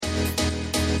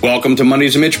Welcome to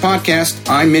Mondays with Mitch podcast.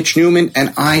 I'm Mitch Newman,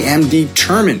 and I am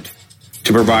determined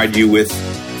to provide you with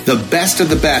the best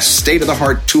of the best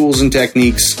state-of-the-art tools and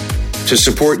techniques to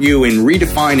support you in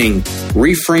redefining,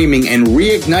 reframing, and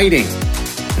reigniting,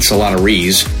 that's a lot of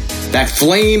re's, that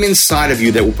flame inside of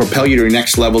you that will propel you to your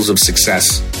next levels of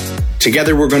success.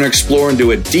 Together, we're going to explore and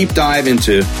do a deep dive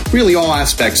into really all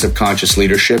aspects of conscious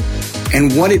leadership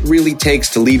and what it really takes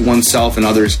to lead oneself and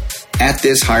others at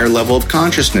this higher level of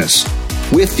consciousness,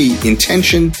 with the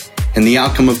intention and the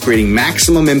outcome of creating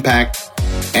maximum impact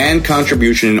and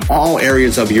contribution in all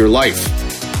areas of your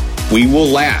life. We will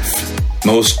laugh,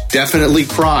 most definitely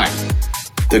cry,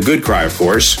 the good cry, of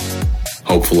course,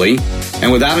 hopefully,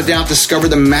 and without a doubt discover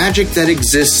the magic that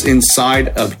exists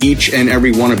inside of each and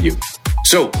every one of you.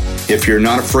 So, if you're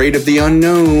not afraid of the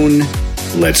unknown,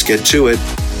 let's get to it.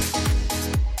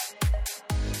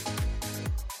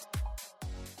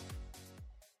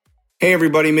 Hey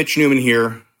everybody, Mitch Newman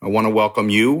here. I want to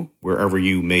welcome you wherever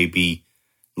you may be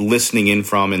listening in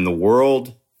from in the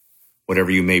world, whatever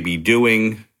you may be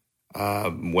doing,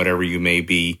 whatever you may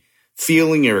be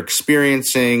feeling or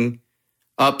experiencing,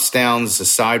 ups, downs,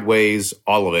 sideways,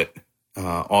 all of it.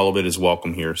 All of it is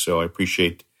welcome here. So I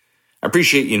appreciate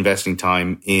you investing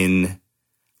time in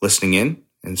listening in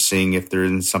and seeing if there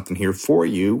is something here for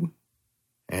you.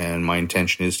 And my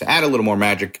intention is to add a little more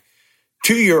magic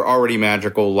to your already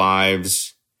magical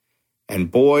lives.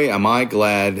 And boy, am I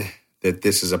glad that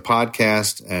this is a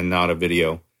podcast and not a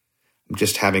video. I'm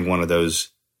just having one of those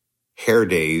hair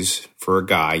days for a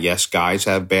guy. Yes, guys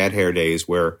have bad hair days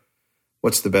where,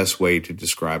 what's the best way to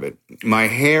describe it? My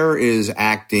hair is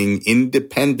acting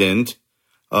independent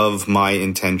of my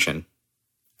intention.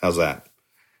 How's that?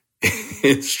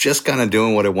 It's just kind of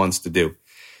doing what it wants to do.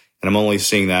 And I'm only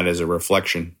seeing that as a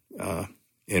reflection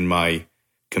in my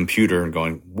computer and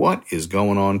going, what is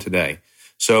going on today?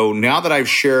 So now that I've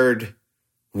shared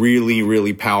really,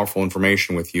 really powerful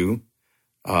information with you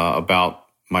about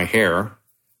my hair,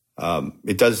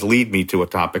 it does lead me to a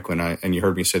topic and you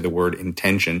heard me say the word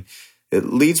intention. It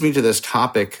leads me to this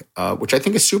topic, which I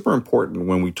think is super important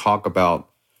when we talk about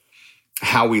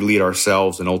how we lead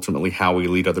ourselves and ultimately how we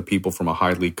lead other people from a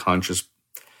highly conscious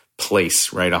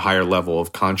place, right? A higher level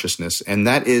of consciousness. And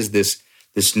that is this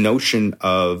notion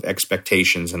of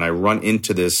expectations. And I run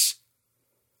into this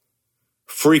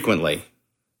frequently,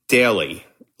 daily,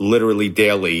 literally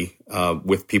daily,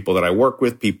 with people that I work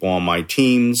with, people on my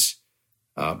teams,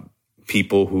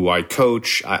 people who I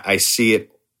coach. I see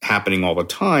it happening all the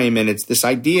time. And it's this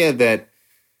idea that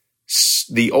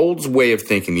the old way of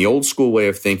thinking, the old school way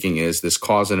of thinking is this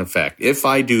cause and effect. If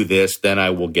I do this, then I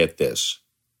will get this.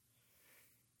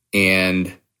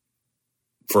 And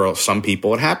for some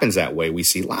people, it happens that way. We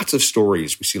see lots of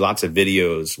stories. We see lots of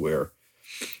videos where,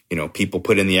 people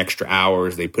put in the extra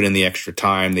hours, they put in the extra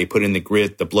time, they put in the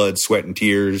grit, the blood, sweat, and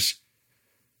tears,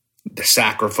 the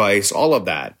sacrifice, all of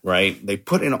that, right? They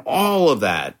put in all of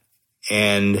that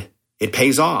and it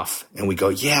pays off. And we go,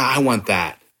 yeah, I want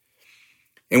that.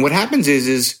 And what happens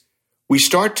is we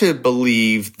start to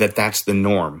believe that that's the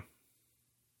norm.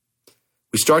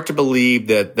 We start to believe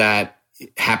that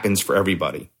happens for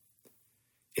everybody.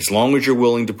 As long as you're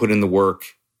willing to put in the work,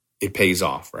 it pays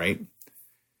off, right?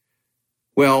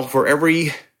 Well, for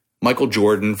every Michael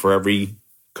Jordan, for every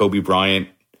Kobe Bryant,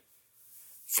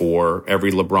 for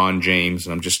every LeBron James,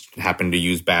 and I'm just happen to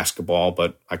use basketball,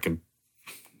 but I can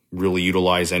really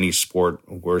utilize any sport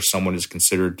where someone is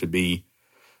considered to be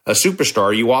a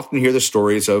superstar, you often hear the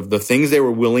stories of the things they were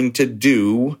willing to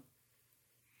do,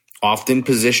 often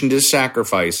positioned as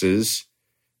sacrifices,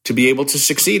 to be able to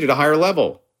succeed at a higher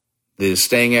level. The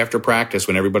staying after practice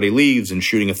when everybody leaves and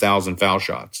shooting 1,000 foul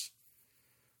shots.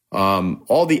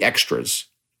 All the extras.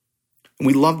 And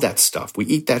we love that stuff. We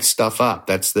eat that stuff up.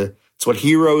 That's what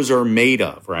heroes are made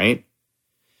of, right?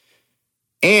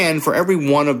 And for every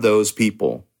one of those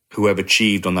people who have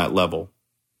achieved on that level,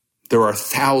 there are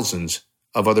thousands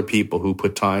of other people who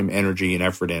put time, energy, and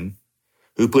effort in,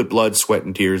 who put blood, sweat,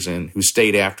 and tears in, who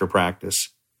stayed after practice,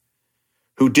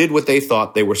 who did what they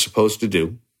thought they were supposed to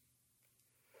do,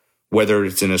 whether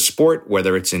it's in a sport,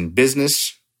 whether it's in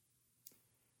business.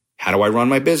 How do I run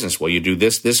my business? Well, you do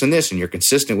this, this, and this, and you're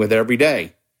consistent with it every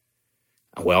day.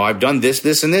 Well, I've done this,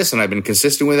 this, and this, and I've been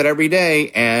consistent with it every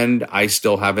day, and I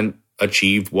still haven't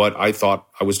achieved what I thought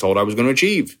I was told I was going to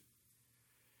achieve.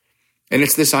 And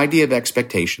it's this idea of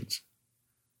expectations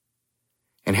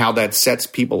and how that sets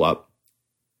people up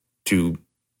to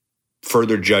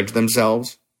further judge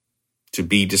themselves, to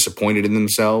be disappointed in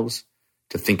themselves,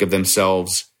 to think of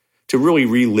themselves, to really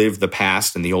relive the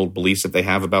past and the old beliefs that they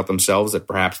have about themselves, that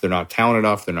perhaps they're not talented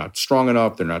enough, they're not strong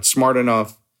enough, they're not smart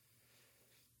enough,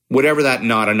 whatever that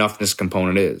not enoughness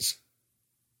component is.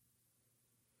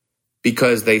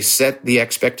 Because they set the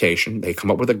expectation, they come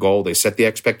up with a goal, they set the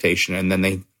expectation, and then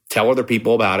they tell other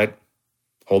people about it,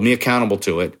 hold me accountable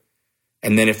to it,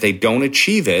 and then if they don't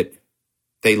achieve it,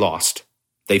 they lost,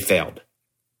 they failed.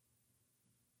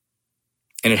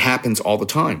 And it happens all the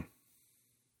time.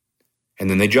 And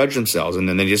then they judge themselves, and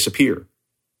then they disappear.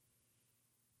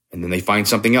 And then they find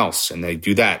something else, and they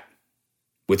do that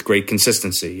with great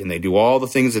consistency, and they do all the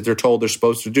things that they're told they're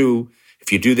supposed to do.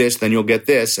 If you do this, then you'll get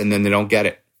this, and then they don't get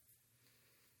it.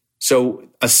 So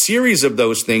a series of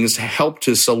those things help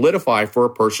to solidify for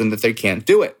a person that they can't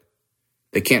do it.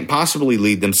 They can't possibly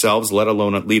lead themselves, let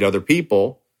alone lead other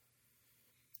people,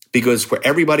 because for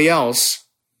everybody else,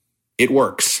 it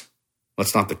works.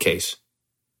 That's not the case.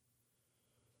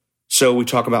 So we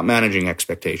talk about managing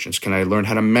expectations. Can I learn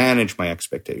how to manage my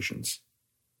expectations?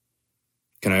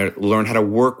 Can I learn how to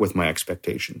work with my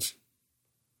expectations?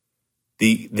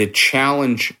 The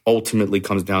challenge ultimately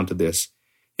comes down to this.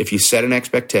 If you set an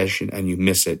expectation and you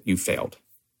miss it, you failed.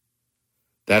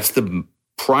 That's the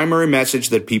primary message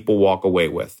that people walk away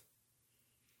with.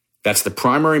 That's the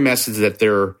primary message, that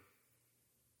they're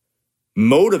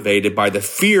motivated by the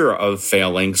fear of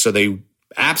failing, so they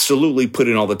absolutely put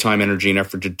in all the time, energy, and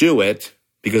effort to do it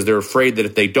because they're afraid that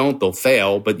if they don't, they'll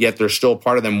fail, but yet there's still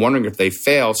part of them wondering if they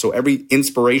fail. So every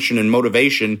inspiration and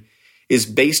motivation is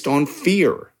based on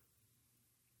fear,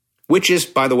 which is,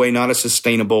 by the way, not a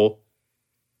sustainable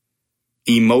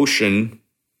emotion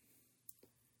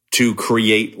to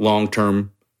create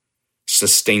long-term,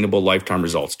 sustainable lifetime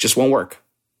results. Just won't work.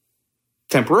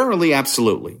 Temporarily,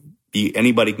 absolutely.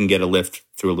 Anybody can get a lift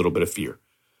through a little bit of fear.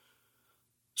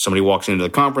 Somebody walks into the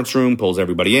conference room, pulls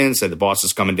everybody in, said the boss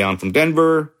is coming down from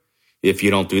Denver. If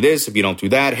you don't do this, if you don't do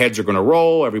that, heads are going to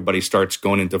roll. Everybody starts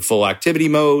going into full activity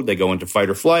mode. They go into fight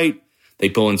or flight. They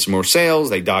pull in some more sales.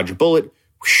 They dodge a bullet.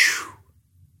 Whew.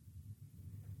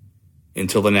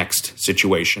 Until the next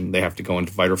situation, they have to go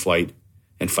into fight or flight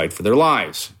and fight for their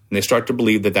lives. And they start to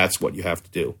believe that that's what you have to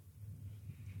do.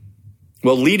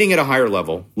 Well, leading at a higher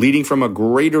level, leading from a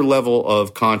greater level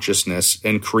of consciousness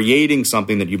and creating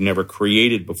something that you've never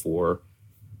created before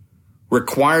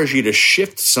requires you to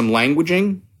shift some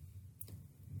languaging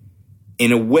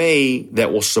in a way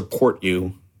that will support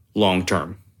you long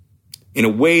term, in a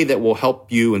way that will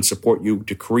help you and support you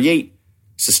to create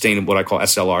sustainable, what I call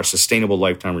SLR, sustainable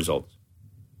lifetime results.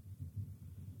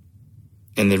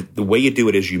 And the way you do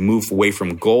it is you move away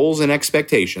from goals and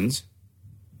expectations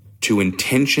to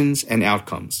intentions and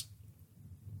outcomes.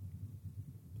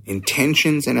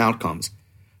 Intentions and outcomes.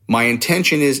 My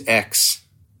intention is X.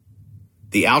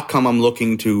 The outcome I'm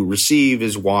looking to receive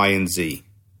is Y and Z.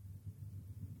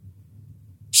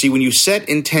 See, when you set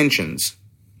intentions,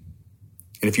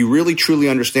 and if you really truly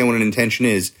understand what an intention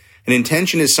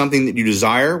is something that you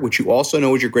desire, which you also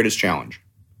know is your greatest challenge.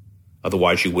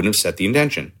 Otherwise, you wouldn't have set the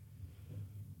intention.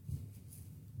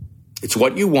 It's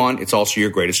what you want. It's also your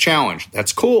greatest challenge.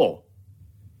 That's cool.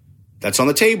 That's on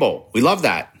the table. We love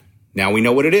that. Now we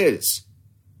know what it is.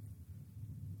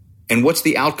 And what's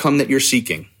the outcome that you're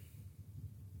seeking?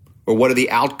 Or what are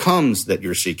the outcomes that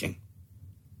you're seeking?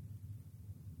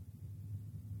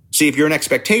 See, if you're in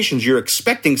expectations, you're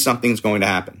expecting something's going to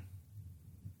happen.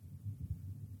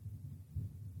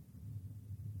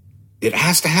 It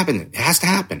has to happen. It has to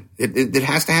happen. It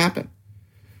has to happen.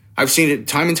 I've seen it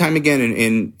time and time again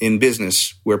in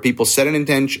business where people set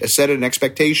an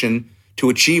expectation to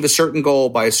achieve a certain goal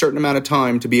by a certain amount of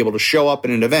time to be able to show up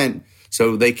in an event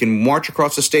so they can march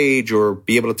across the stage or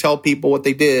be able to tell people what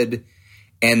they did,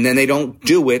 and then they don't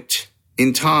do it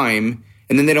in time,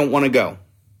 and then they don't want to go.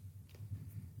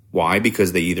 Why?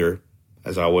 Because they either,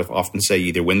 as I often say,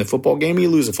 either win the football game or you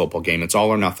lose the football game. It's all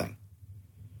or nothing.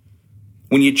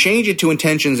 When you change it to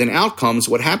intentions and outcomes,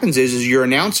 what happens is you're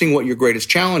announcing what your greatest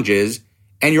challenge is,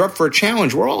 and you're up for a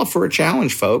challenge. We're all up for a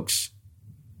challenge, folks.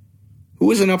 Who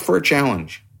isn't up for a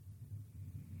challenge?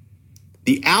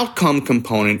 The outcome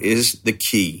component is the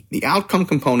key. The outcome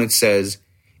component says,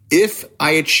 if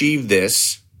I achieve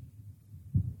this,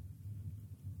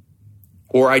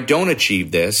 or I don't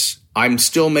achieve this, I'm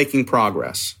still making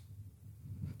progress.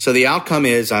 So the outcome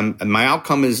is, my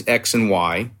outcome is X and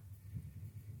Y,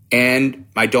 and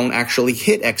I don't actually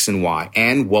hit X and Y.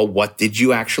 And, well, what did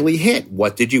you actually hit?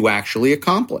 What did you actually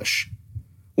accomplish?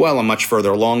 Well, I'm much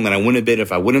further along than I would have been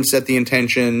if I wouldn't have set the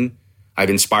intention. I've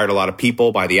inspired a lot of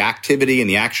people by the activity and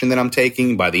the action that I'm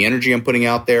taking, by the energy I'm putting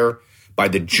out there, by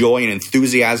the joy and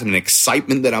enthusiasm and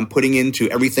excitement that I'm putting into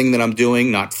everything that I'm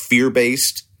doing, not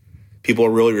fear-based. People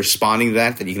are really responding to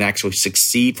that you can actually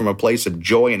succeed from a place of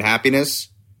joy and happiness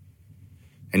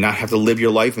and not have to live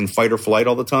your life in fight or flight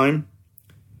all the time.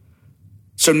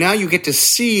 So now you get to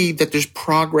see that there's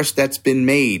progress that's been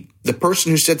made. The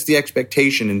person who sets the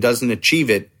expectation and doesn't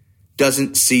achieve it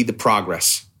doesn't see the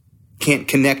progress, can't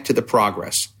connect to the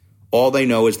progress. All they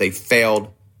know is they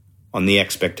failed on the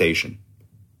expectation.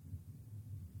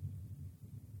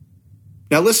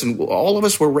 Now, listen, all of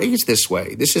us were raised this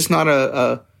way. This is not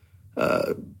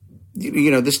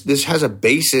this has a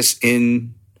basis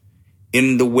in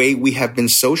the way we have been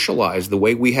socialized, the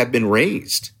way we have been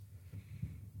raised.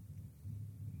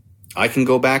 I can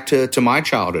go back to my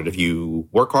childhood. If you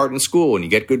work hard in school and you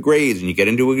get good grades and you get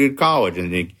into a good college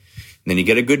and then you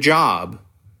get a good job,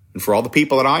 and for all the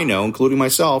people that I know, including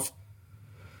myself,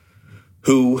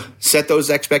 who set those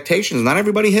expectations, not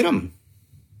everybody hit them.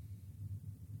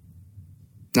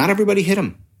 Not everybody hit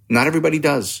them. Not everybody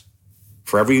does.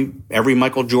 For every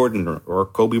Michael Jordan or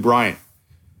Kobe Bryant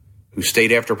who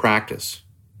stayed after practice,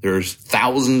 there's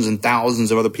thousands and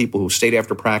thousands of other people who stayed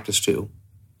after practice too.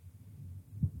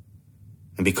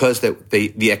 And because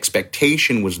the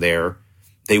expectation was there,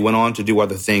 they went on to do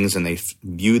other things and they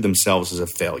viewed themselves as a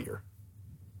failure.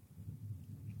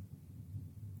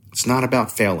 It's not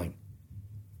about failing.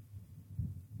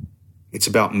 It's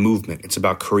about movement. It's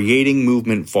about creating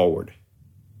movement forward.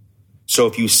 So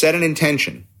if you set an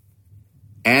intention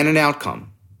and an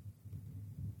outcome,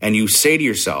 and you say to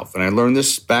yourself, and I learned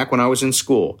this back when I was in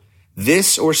school,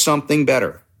 this or something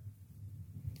better.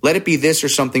 Let it be this or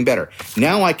something better.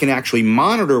 Now I can actually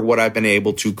monitor what I've been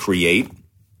able to create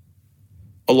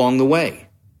along the way.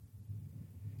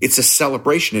 It's a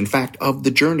celebration, in fact, of the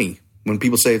journey. When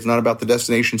people say it's not about the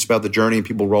destination, it's about the journey, and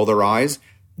people roll their eyes,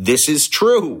 this is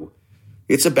true.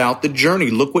 It's about the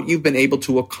journey. Look what you've been able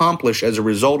to accomplish as a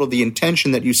result of the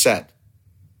intention that you set.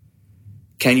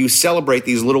 Can you celebrate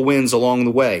these little wins along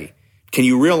the way? Can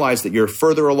you realize that you're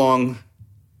further along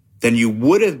than you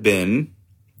would have been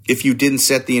if you didn't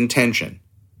set the intention?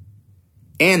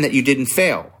 And that you didn't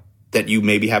fail, that you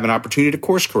maybe have an opportunity to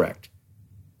course correct.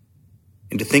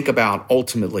 And to think about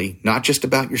ultimately, not just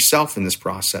about yourself in this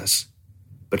process,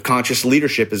 but conscious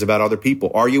leadership is about other people.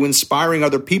 Are you inspiring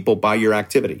other people by your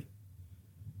activity?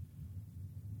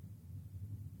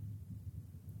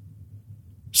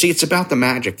 See, it's about the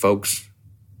magic, folks.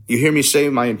 You hear me say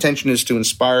my intention is to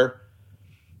inspire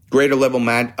greater level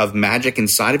of magic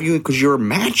inside of you because you're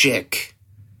magic.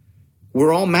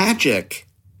 We're all magic.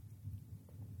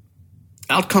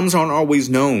 Outcomes aren't always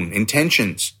known.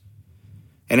 Intentions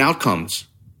and outcomes.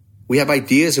 We have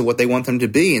ideas of what they want them to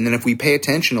be. And then if we pay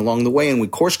attention along the way and we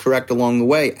course correct along the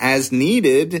way as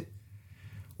needed,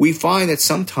 we find that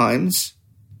sometimes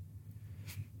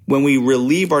when we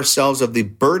relieve ourselves of the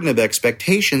burden of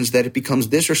expectations, that it becomes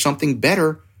this or something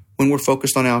better when we're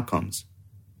focused on outcomes.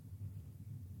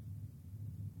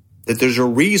 That there's a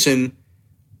reason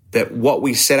that what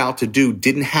we set out to do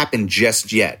didn't happen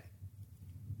just yet.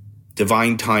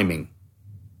 Divine timing.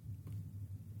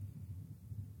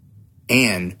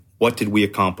 And what did we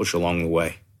accomplish along the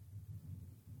way?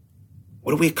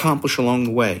 What did we accomplish along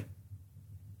the way?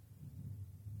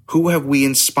 Who have we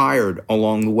inspired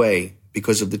along the way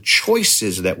because of the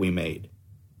choices that we made?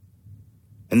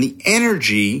 And the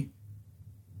energy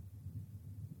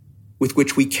with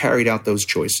which we carried out those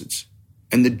choices.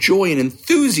 And the joy and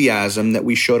enthusiasm that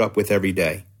we showed up with every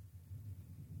day.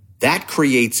 That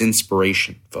creates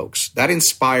inspiration, folks. That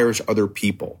inspires other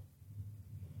people.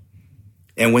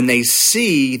 And when they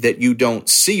see that you don't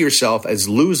see yourself as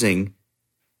losing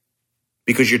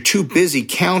because you're too busy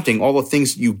counting all the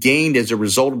things that you gained as a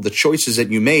result of the choices that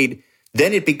you made,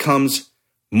 then it becomes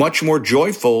much more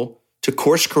joyful to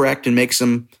course correct and make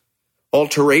some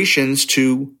alterations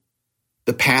to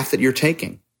the path that you're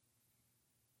taking.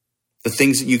 The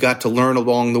things that you got to learn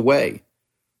along the way,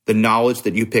 the knowledge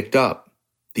that you picked up,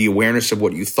 the awareness of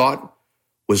what you thought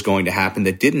was going to happen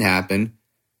that didn't happen.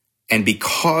 And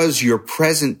because you're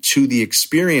present to the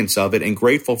experience of it and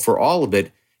grateful for all of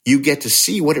it, you get to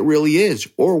see what it really is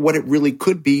or what it really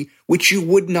could be, which you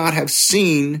would not have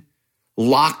seen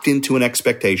locked into an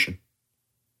expectation.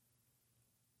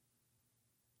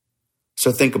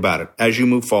 So think about it as you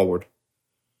move forward.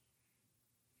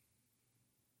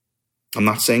 I'm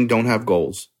not saying don't have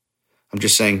goals. I'm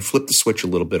just saying flip the switch a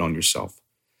little bit on yourself.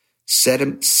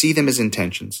 See them as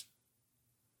intentions.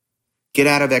 Get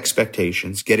out of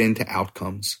expectations. Get into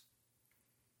outcomes.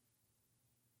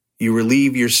 You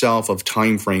relieve yourself of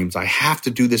time frames. I have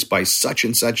to do this by such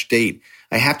and such date.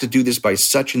 I have to do this by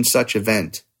such and such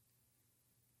event.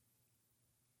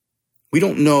 We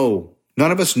don't know.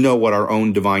 None of us know what our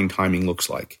own divine timing looks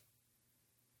like.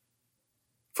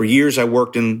 For years, I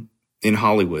worked in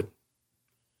Hollywood.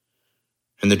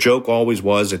 And the joke always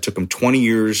was it took her 20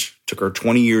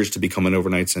 years to become an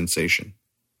overnight sensation.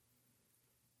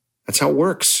 That's how it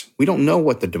works. We don't know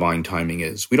what the divine timing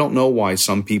is. We don't know why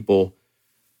some people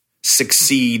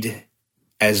succeed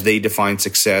as they define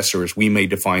success or as we may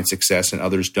define success and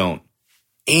others don't.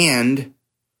 And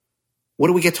what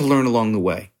do we get to learn along the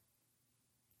way?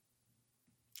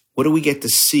 What do we get to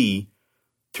see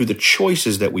through the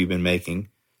choices that we've been making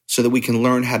so that we can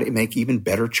learn how to make even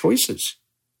better choices?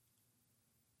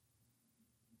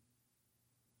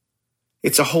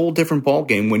 It's a whole different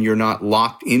ballgame when you're not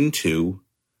locked into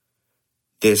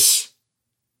this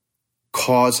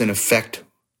cause and effect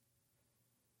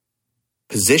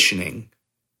positioning.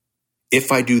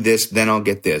 If I do this, then I'll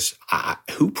get this.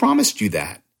 Who promised you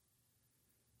that?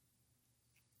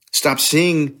 Stop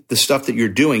seeing the stuff that you're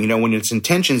doing. When it's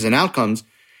intentions and outcomes,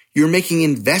 you're making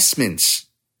investments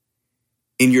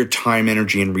in your time,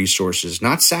 energy, and resources,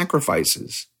 not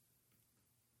sacrifices.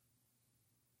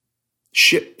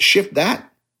 Shift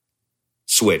that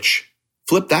switch.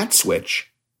 Flip that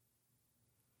switch.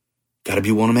 Got to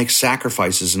be willing to make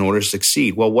sacrifices in order to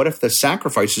succeed. Well, what if the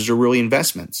sacrifices are really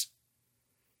investments?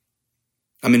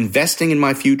 I'm investing in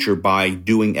my future by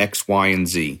doing X, Y, and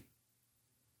Z.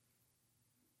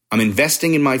 I'm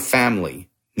investing in my family,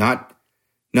 not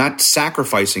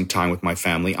sacrificing time with my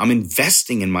family. I'm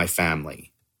investing in my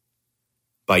family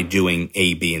by doing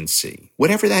A, B, and C,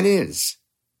 whatever that is.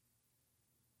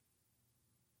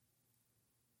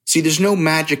 See, there's no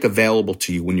magic available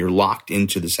to you when you're locked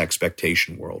into this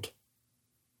expectation world.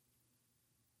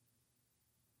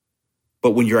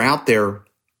 But when you're out there,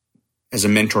 as a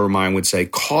mentor of mine would say,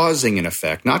 causing an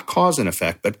effect, not cause and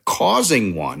effect, but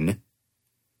causing one,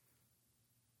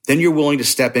 then you're willing to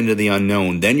step into the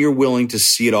unknown. Then you're willing to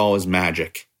see it all as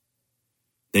magic.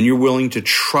 Then you're willing to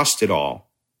trust it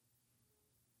all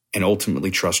and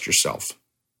ultimately trust yourself.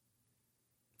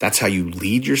 That's how you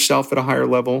lead yourself at a higher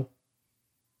level,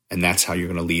 and that's how you're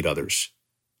going to lead others.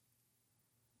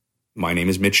 My name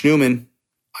is Mitch Newman.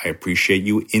 I appreciate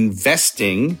you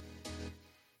investing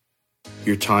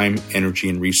your time, energy,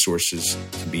 and resources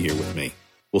to be here with me.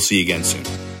 We'll see you again soon.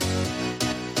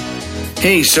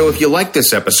 Hey, so if you like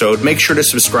this episode, make sure to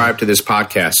subscribe to this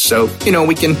podcast so,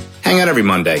 we can hang out every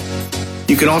Monday.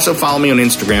 You can also follow me on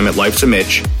Instagram at Life's a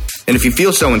Mitch. And if you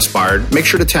feel so inspired, make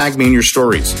sure to tag me in your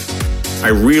stories. I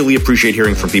really appreciate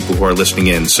hearing from people who are listening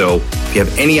in. So if you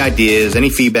have any ideas, any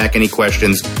feedback, any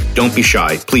questions, don't be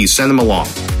shy. Please send them along.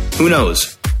 Who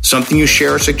knows? Something you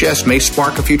share or suggest may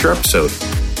spark a future episode.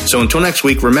 So until next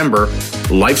week, remember,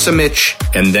 life's a Mitch,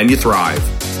 and then you thrive.